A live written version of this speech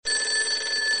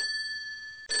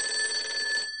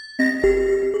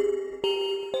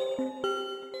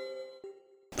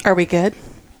Are we good?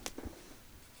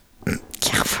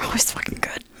 Yeah, we're always fucking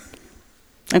good.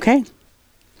 Okay.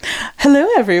 Hello,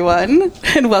 everyone,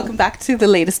 and welcome back to the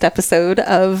latest episode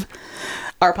of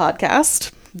our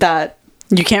podcast that...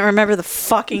 You can't remember the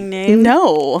fucking name?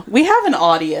 No, we have an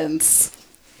audience.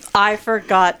 I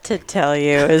forgot to tell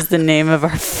you is the name of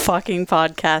our fucking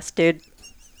podcast, dude.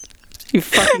 You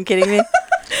fucking kidding me?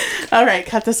 All right,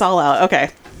 cut this all out. Okay.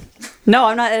 No,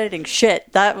 I'm not editing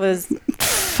shit. That was...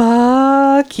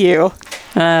 Fuck you.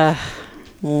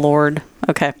 Lord.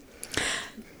 Okay.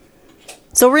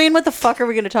 So, Reen, what the fuck are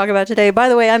we going to talk about today? By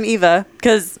the way, I'm Eva,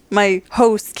 because my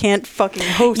host can't fucking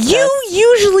host You us.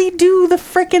 usually do the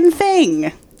frickin'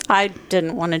 thing. I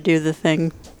didn't want to do the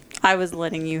thing. I was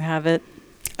letting you have it.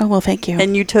 Oh, well, thank you.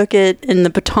 And you took it, and the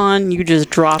baton, you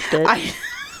just dropped it.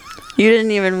 You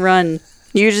didn't even run.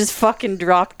 You just fucking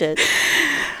dropped it.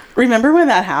 Remember when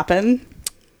that happened?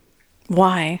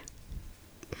 Why?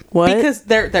 What? Because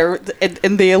they're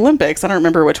in the Olympics. I don't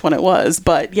remember which one it was,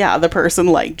 but yeah, the person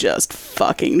like just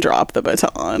fucking dropped the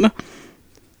baton.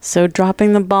 So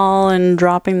dropping the ball and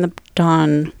dropping the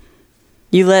baton.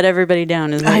 You let everybody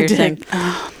down, is what you're saying.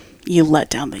 You let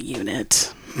down the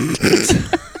unit.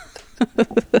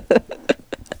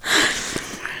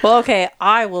 Well, okay,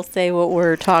 I will say what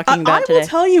we're talking about today. I will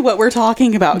tell you what we're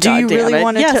talking about. Do you really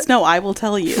want to? Yes, no, I will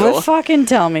tell you. Well, fucking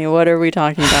tell me. What are we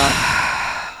talking about?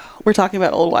 We're talking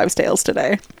about old wives' tales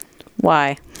today.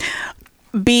 Why?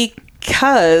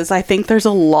 Because I think there's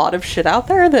a lot of shit out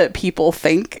there that people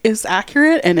think is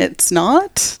accurate and it's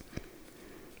not.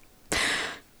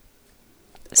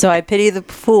 So I pity the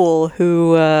fool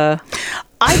who...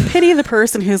 I pity the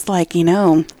person who's like,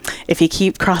 if you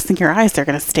keep crossing your eyes, they're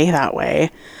going to stay that way.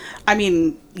 I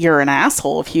mean, you're an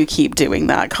asshole if you keep doing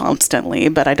that constantly,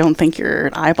 but I don't think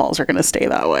your eyeballs are going to stay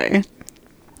that way.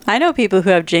 I know people who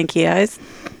have janky eyes.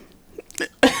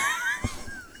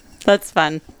 That's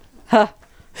fun.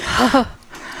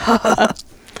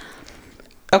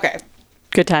 Okay.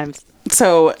 Good times.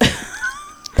 So,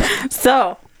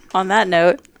 on that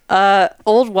note,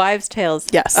 old wives' tales.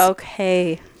 Yes.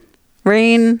 Okay.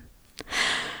 Rain,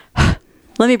 let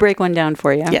me break one down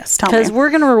for you. Yes, tell me. Because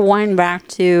we're going to rewind back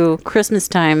to Christmas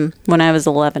time when I was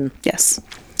 11. Yes.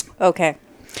 Okay.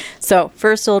 So,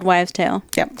 first old wives' tale.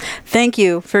 Yep. Thank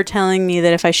you for telling me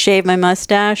that if I shaved my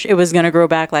mustache, it was going to grow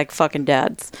back like fucking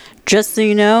dad's. Just so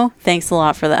you know, thanks a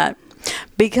lot for that.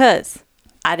 Because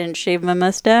I didn't shave my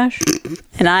mustache,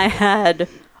 and I had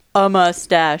a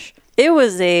mustache. It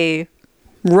was a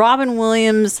Robin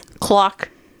Williams clock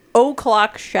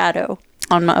shadow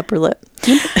on my upper lip.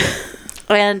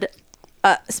 And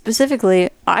specifically,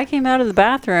 I came out of the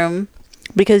bathroom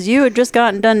because you had just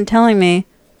gotten done telling me,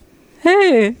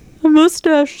 hey, the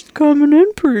mustache is coming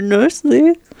in pretty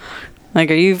nicely. Like,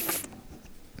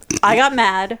 I got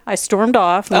mad. I stormed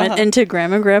off, went into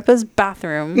Grandma and Grandpa's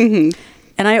bathroom,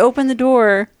 and I opened the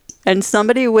door, and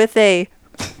somebody with a,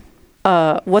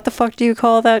 what the fuck do you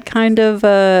call that kind of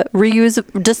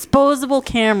disposable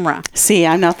camera? See,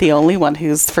 I'm not the only one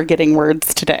who's forgetting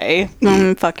words today.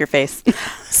 Fuck your face.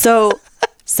 So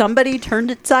somebody turned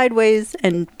it sideways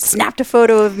and snapped a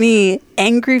photo of me,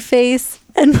 angry face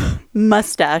and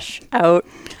mustache out.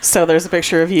 So there's a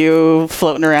picture of you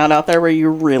floating around out there where you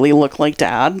really look like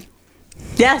Dad.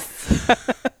 Yes.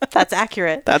 That's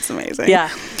accurate. That's amazing. Yeah.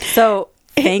 So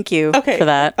thank you for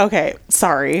that. Okay.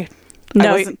 Sorry.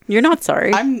 No, you're not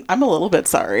sorry. I'm a little bit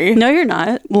sorry. No, you're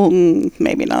not. Well,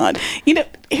 maybe not.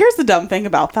 Here's the dumb thing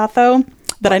about that, though,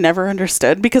 that I never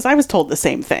understood, because I was told the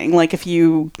same thing. Like, if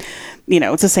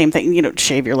it's the same thing,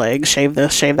 shave your legs, shave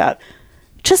this, shave that.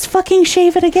 Just fucking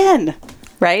shave it again.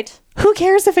 Right? Who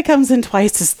cares if it comes in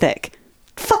twice as thick?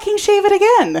 Fucking shave it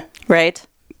again. Right.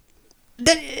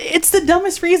 It's the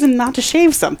dumbest reason not to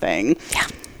shave something. Yeah.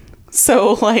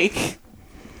 So, like,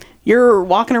 you're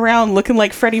walking around looking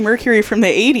like Freddie Mercury from the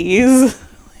 80s.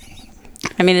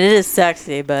 I mean, it is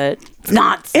sexy, but it's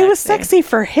not sexy. It was sexy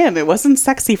for him. It wasn't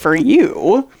sexy for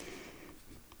you.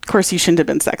 Of course, you shouldn't have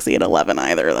been sexy at 11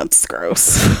 either. That's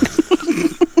gross.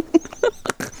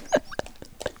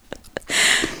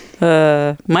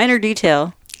 Minor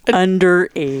detail.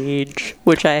 Underage,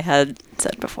 which I had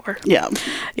said before. Yeah.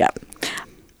 Yeah.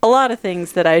 A lot of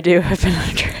things that I do have been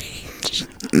underage.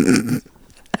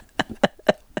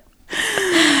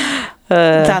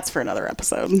 That's for another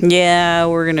episode. Yeah,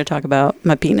 we're going to talk about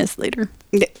my penis later.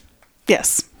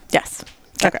 Yes. Yes.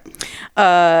 Okay.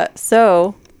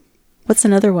 So, what's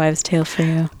another wives' tale for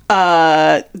you?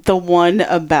 The one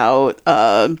about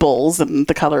bulls and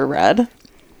the color red.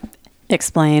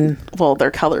 Explain. Well, they're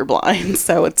colorblind,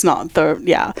 so it's not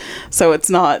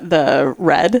the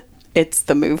red, it's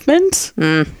the movement.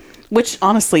 Which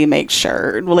honestly makes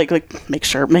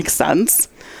makes sense.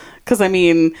 Because, I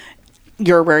mean,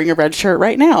 you're wearing a red shirt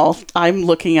right now. I'm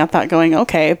looking at that going,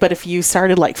 okay. But if you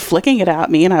started, like, flicking it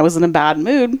at me and I was in a bad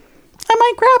mood, I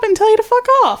might grab and tell you to fuck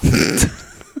off.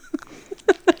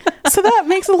 So that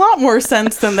makes a lot more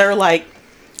sense than they're like,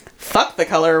 fuck the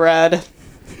color red.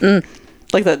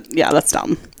 Like that. Yeah, that's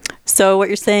dumb. So what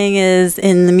you're saying is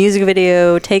in the music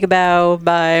video Take a Bow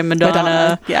by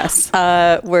Madonna. Yes.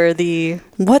 Where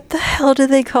what the hell do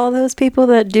they call those people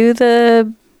that do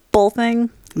the bull thing?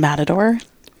 Matador.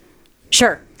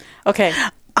 Sure. Okay.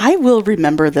 I will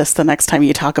remember this the next time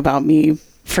you talk about me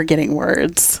forgetting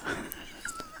words.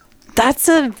 That's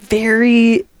a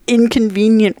very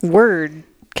inconvenient word,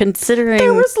 considering...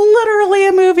 There was literally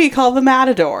a movie called The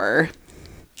Matador.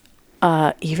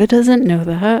 Eva doesn't know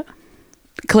that.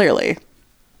 Clearly.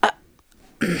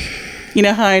 You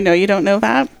know how I know you don't know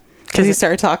that? Because you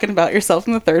started talking about yourself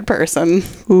in the third person.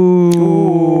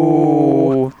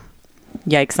 Ooh.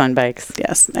 Yikes on bikes.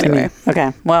 Yes. Anyway.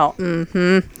 Okay. Well,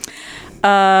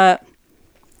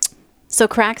 so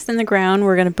cracks in the ground,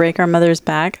 we're going to break our mother's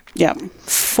back. Yeah.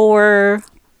 For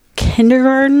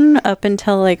kindergarten up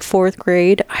until like 4th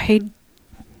grade, I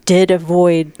did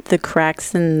avoid the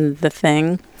cracks in the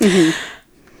thing.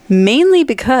 Mainly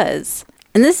because,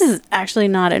 and this is actually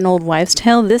not an old wives'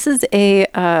 tale, this is a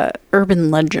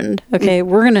urban legend. Okay,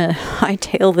 we're going to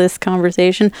hightail this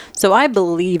conversation. So I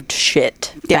believed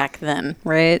shit back then,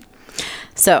 right?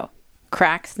 So,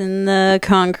 cracks in the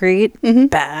concrete,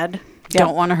 bad.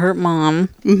 Don't want to hurt mom.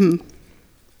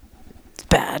 It's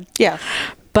bad. Yeah.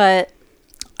 But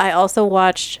I also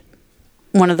watched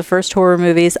one of the first horror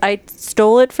movies. I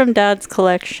stole it from Dad's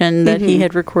collection that he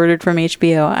had recorded from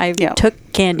HBO. I took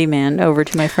Candyman over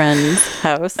to my friend's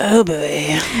house. Oh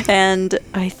boy. And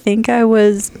I think I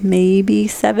was maybe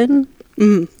 7.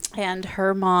 And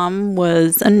her mom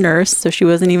was a nurse, so she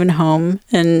wasn't even home.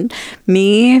 And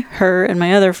me, her, and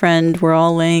my other friend were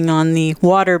all laying on the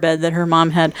waterbed that her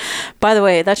mom had. By the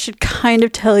way, that should kind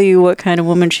of tell you what kind of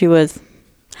woman she was.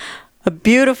 A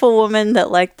beautiful woman that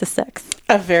liked the sex.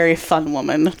 A very fun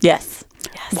woman. Yes.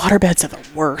 Waterbeds are the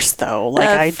worst, though.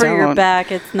 Like, for your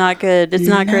back, it's not good. It's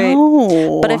not great.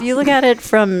 But if you look at it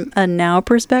from a now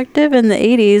perspective, in the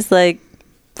 80s, like,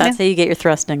 that's how you get your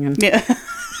thrusting in. Yeah.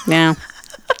 Yeah.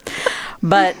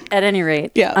 But at any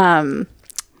rate,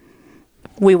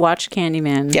 we watched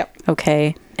Candyman. Yep.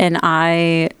 Okay. And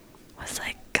I was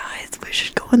like, guys, we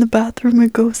should go in the bathroom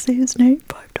and go say his name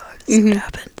 5 times. See what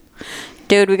happens.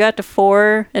 Dude, we got to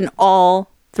 4 and all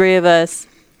 3 of us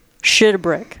shit a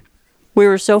brick. We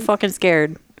were so fucking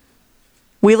scared.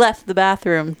 We left the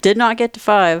bathroom. Did not get to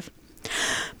 5.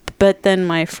 But then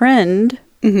my friend,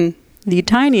 the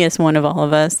tiniest one of all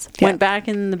of us, went back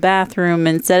in the bathroom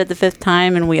and said it the 5th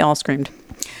time, and we all screamed.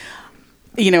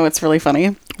 You know what's really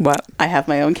funny? What? I have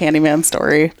my own Candyman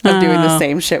story of doing the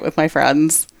same shit with my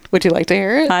friends. Would you like to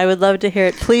hear it? I would love to hear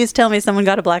it. Please tell me someone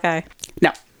got a black eye.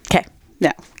 No. Okay.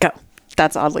 No. Go.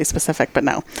 That's oddly specific, but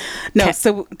no. No, Kay.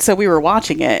 so we were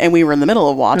watching it, and we were in the middle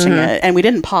of watching it, and we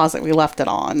didn't pause it. We left it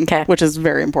on, which is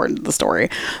very important to the story.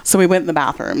 So we went in the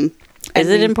bathroom. Is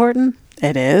it important?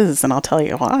 It is, and I'll tell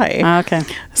you why. Okay.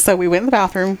 So we went in the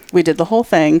bathroom. We did the whole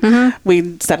thing.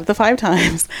 We said it the 5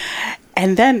 times.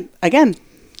 And then, again,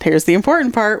 here's the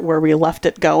important part where we left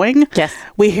it going. Yes.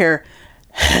 We hear,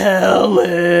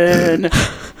 Helen.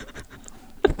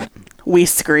 We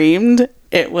screamed.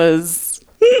 It was...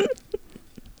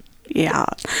 Yeah.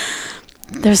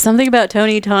 There's something about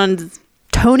Tony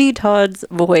Todd's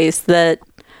voice that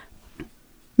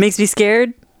makes me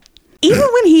scared. Even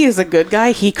when he is a good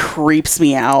guy, he creeps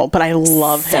me out, but I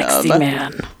love him. Sexy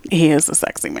man. He is a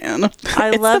sexy man. It's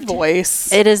the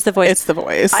voice. It is the voice. It's the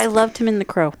voice. I loved him in The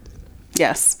Crow.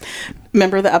 Yes.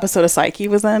 Remember the episode of Psyche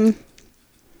was in?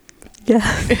 Yeah.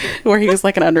 Where he was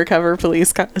like an undercover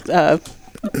police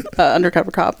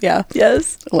undercover cop. Yeah.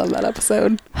 Yes. I love that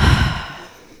episode.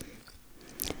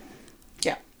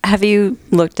 Yeah. Have you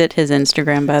looked at his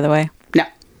Instagram, by the way? No.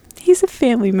 He's a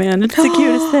family man. It's the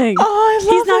cutest thing. Oh, I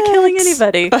love He's not killing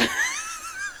anybody.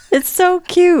 It's so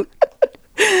cute.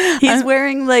 He's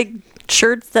wearing like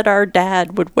shirts that our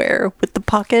dad would wear with the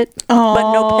pocket,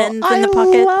 but no pens in the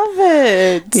pocket. I love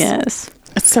it. Yes.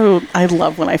 So I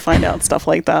love when I find out stuff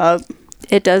like that.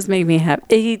 It does make me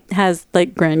happy. He has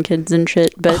like grandkids and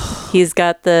shit, but he's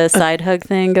got the side hug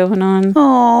thing going on.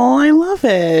 Oh, I love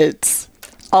it.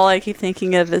 All I keep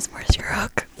thinking of is, where's your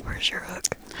hook? Where's your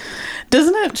hook?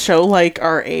 Doesn't it show like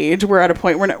our age? We're at a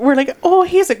point where we're like, oh,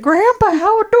 he's a grandpa.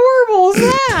 How adorable is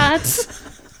that?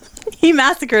 He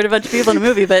massacred a bunch of people in a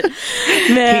movie, but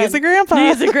man, he's a grandpa.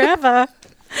 He's a grandpa.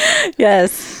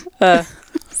 Yes.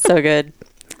 So good.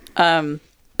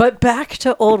 But back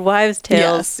to Old Wives'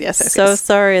 Tales. Yes. So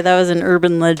sorry, that was an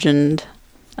urban legend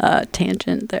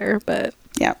tangent there, but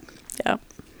Yeah. yeah.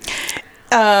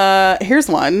 Here's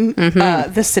one.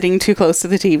 The sitting too close to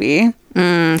the TV.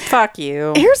 Fuck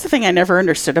you. Here's the thing I never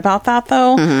understood about that,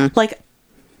 though. Like,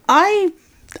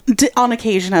 on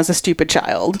occasion, as a stupid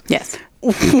child, Yes.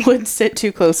 would sit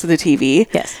too close to the TV.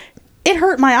 Yes. It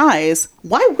hurt my eyes.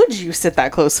 Why would you sit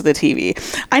that close to the TV?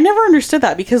 I never understood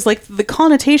that because, like, the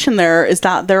connotation there is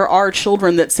that there are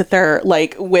children that sit there,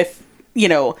 like, with, you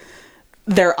know,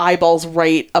 their eyeballs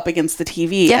right up against the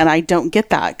TV. Yeah. And I don't get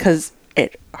that because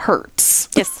it hurts.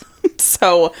 Yes.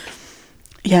 So,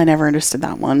 yeah, I never understood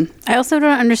that one. I also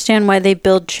don't understand why they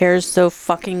build chairs so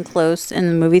fucking close in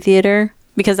the movie theater.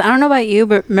 Because I don't know about you,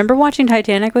 but remember watching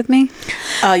Titanic with me?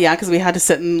 Yeah, because we had to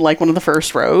sit in, like, one of the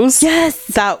first rows. Yes.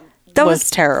 That was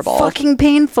terrible. Fucking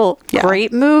painful. Yeah.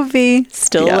 Great movie.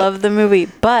 Still Yeah. love the movie.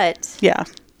 But Yeah.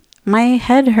 my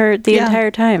head hurt the Yeah. entire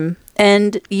time.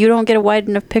 And you don't get a wide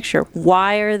enough picture.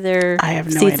 Why are there I have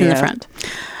no seats in the idea. front?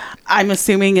 I'm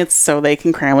assuming it's so they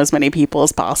can cram as many people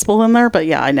as possible in there, but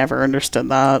yeah, I never understood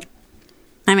that.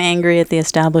 I'm angry at the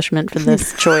establishment for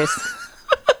this choice.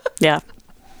 Yeah,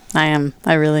 I am.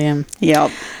 I really am.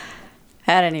 Yep.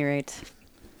 At any rate,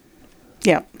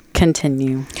 Yep.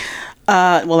 continue.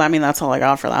 Well, I mean, that's all I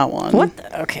got for that one.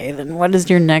 Okay, then what is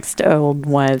your next Old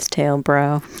Wives' Tale,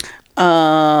 bro?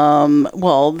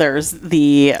 Well, there's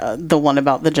the one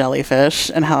about the jellyfish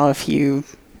and how if you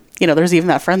know, there's even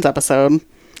that Friends episode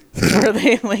where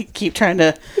they like keep trying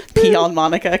to pee on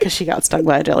Monica because she got stung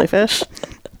by a jellyfish.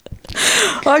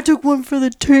 I took one for the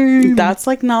team. That's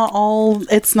like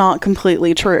it's not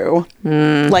completely true.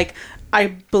 Like, I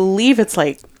believe it's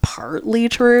like partly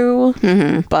true,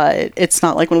 but it's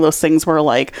not like one of those things where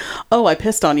like, oh, I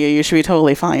pissed on you, you should be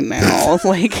totally fine now.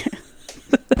 Like,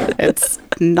 it's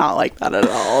not like that at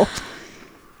all.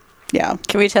 Yeah.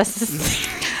 Can we test this?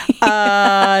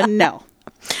 No.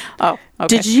 Oh,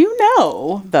 okay. Did you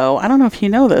know, though, I don't know if you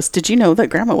know this, did you know that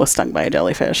Grandma was stung by a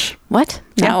jellyfish? What?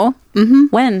 Yeah. No. Mm-hmm.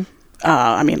 When?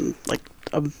 I mean, like,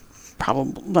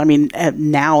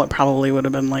 now it probably would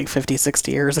have been like 50,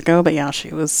 60 years ago, but yeah,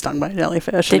 she was stung by a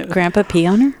jellyfish. Did Grandpa pee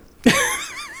on her?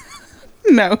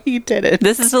 No, he didn't.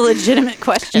 This is a legitimate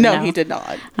question. No, now. he did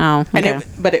not. Oh, okay. And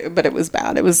but it was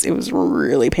bad. It was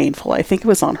really painful. I think it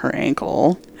was on her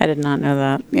ankle. I did not know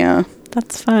that. Yeah.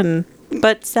 That's fun,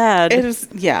 but sad. It is,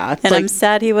 yeah. And I'm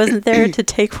sad he wasn't there to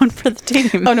take one for the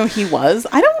team. Oh no, he was.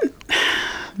 I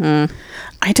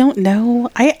don't know.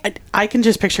 I can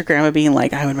just picture Grandma being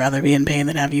like, I would rather be in pain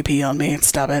than have you pee on me.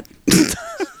 Stop it.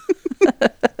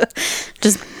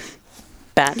 Just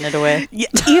batting it away. Yeah,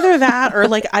 either that or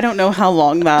like, I don't know how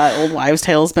long that Old Wives'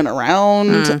 Tale has been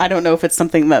around. I don't know if it's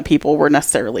something that people were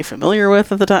necessarily familiar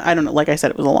with at the time. I don't know. Like I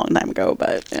said, it was a long time ago,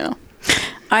 but yeah.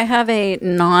 I have a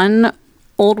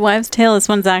non-Old Wives' Tale. This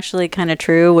one's actually kind of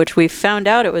true, which we found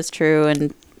out it was true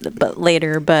but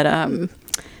later. But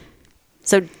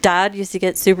so Dad used to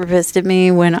get super pissed at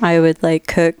me when I would like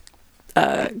cook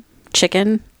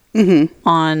chicken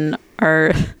on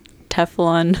our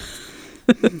Teflon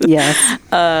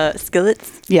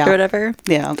skillets or whatever.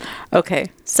 Yeah. Okay.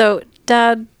 So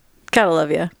Dad, gotta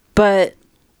love you, but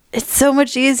it's so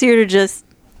much easier to just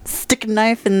stick a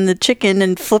knife in the chicken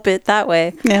and flip it that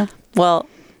way. Yeah. Well,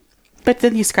 but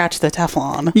then you scratch the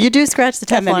Teflon. you do scratch the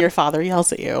Teflon. And then your father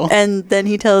yells at you. And then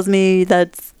he tells me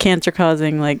that's cancer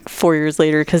causing like 4 years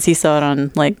later because he saw it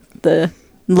on like the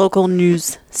local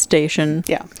news station.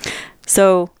 Yeah.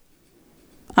 So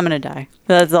I'm going to die.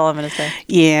 That's all I'm going to say.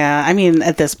 Yeah. I mean,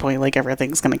 at this point, like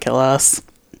everything's going to kill us.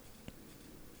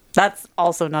 That's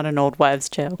also not an Old Wives'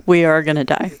 Tale. We are going to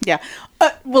die. Yeah.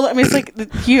 Well, I mean, it's like,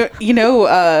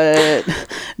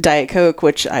 Diet Coke,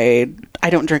 which I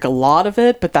don't drink a lot of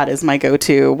it, but that is my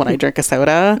go-to when I drink a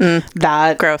soda.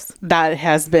 That Gross. That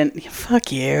has been,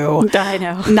 fuck you. I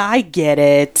know. No, I get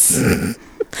it.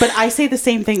 But I say the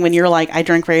same thing when you're like, I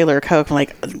drink regular Coke. I'm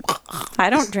like, I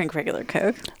don't drink regular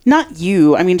Coke. not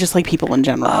you. I mean, just like people in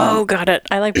general. Oh, got it.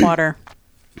 I like water.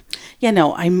 Yeah,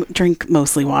 no, I drink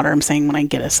mostly water. I'm saying when I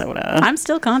get a soda. I'm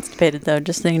still constipated though,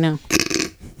 just so you know.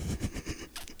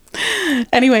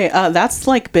 Anyway, that's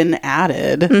like been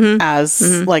added as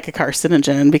like a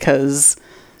carcinogen because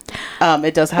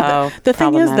it does have the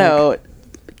thing is though,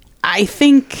 I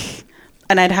think,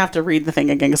 and I'd have to read the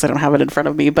thing again because I don't have it in front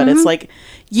of me, but it's like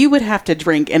you would have to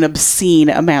drink an obscene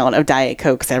amount of Diet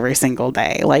Cokes every single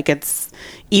day. Like it's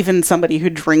even somebody who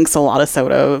drinks a lot of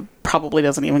soda probably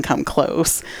doesn't even come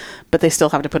close, but they still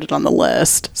have to put it on the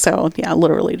list. So yeah,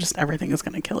 literally just everything is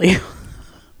going to kill you.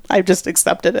 I've just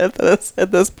accepted it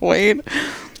at this point.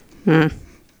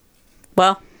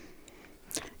 Well,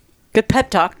 Good pep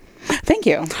talk. Thank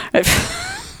you.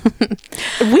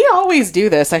 We always do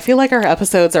this. I feel like our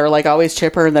episodes are like always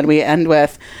chipper, and then we end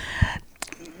with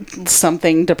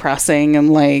something depressing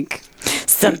and like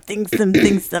something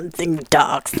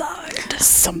dark side.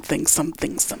 Something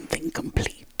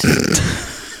complete.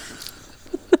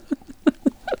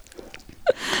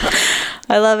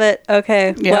 I love it.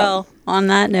 Okay. Yeah. Well, on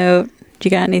that note, do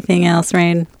you got anything else,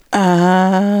 Rain?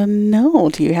 No.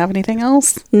 Do you have anything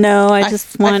else? No, I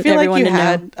just want everyone to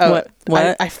know.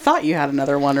 What? I thought you had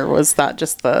another one, or was that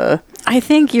just the... I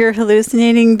think you're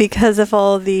hallucinating because of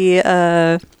all the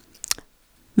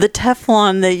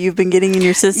Teflon that you've been getting in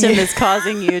your system is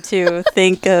causing you to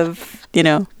think of,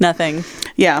 nothing.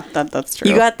 Yeah, that's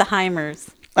true. You got the Heimers.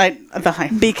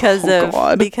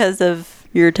 Because of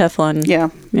your Teflon. Yeah,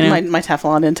 my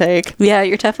Teflon intake. Yeah,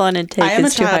 your Teflon intake. I am a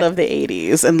child of the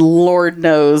 80s, and Lord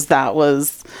knows that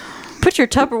was... Put your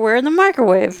Tupperware in the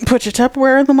microwave. Put your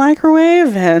Tupperware in the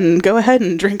microwave and go ahead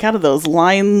and drink out of those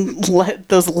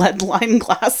lead line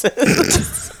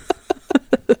glasses.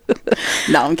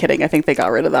 No, I'm kidding. I think they got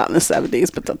rid of that in the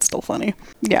 70s, but that's still funny.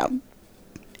 Yeah.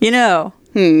 Now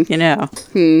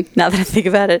that I think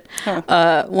about it,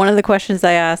 one of the questions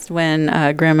I asked when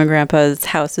Grandma and Grandpa's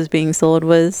house was being sold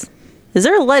was, is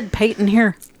there a lead paint in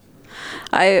here?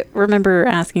 I remember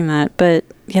asking that, but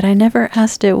yet I never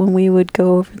asked it when we would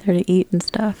go over there to eat and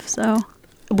stuff. So,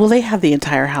 well, they have the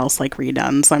entire house like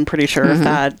redone, so I'm pretty sure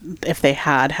if they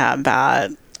had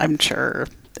that, I'm sure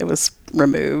it was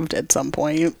removed at some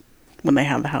point when they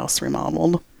had the house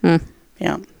remodeled.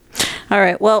 Yeah. All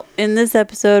right. Well, in this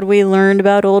episode, we learned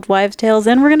about old wives' tales,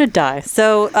 and we're going to die.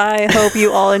 So I hope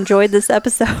you all enjoyed this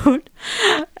episode.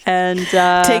 And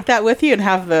take that with you and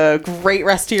have the great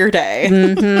rest of your day.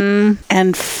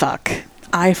 And fuck,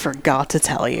 I forgot to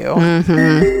tell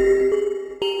you.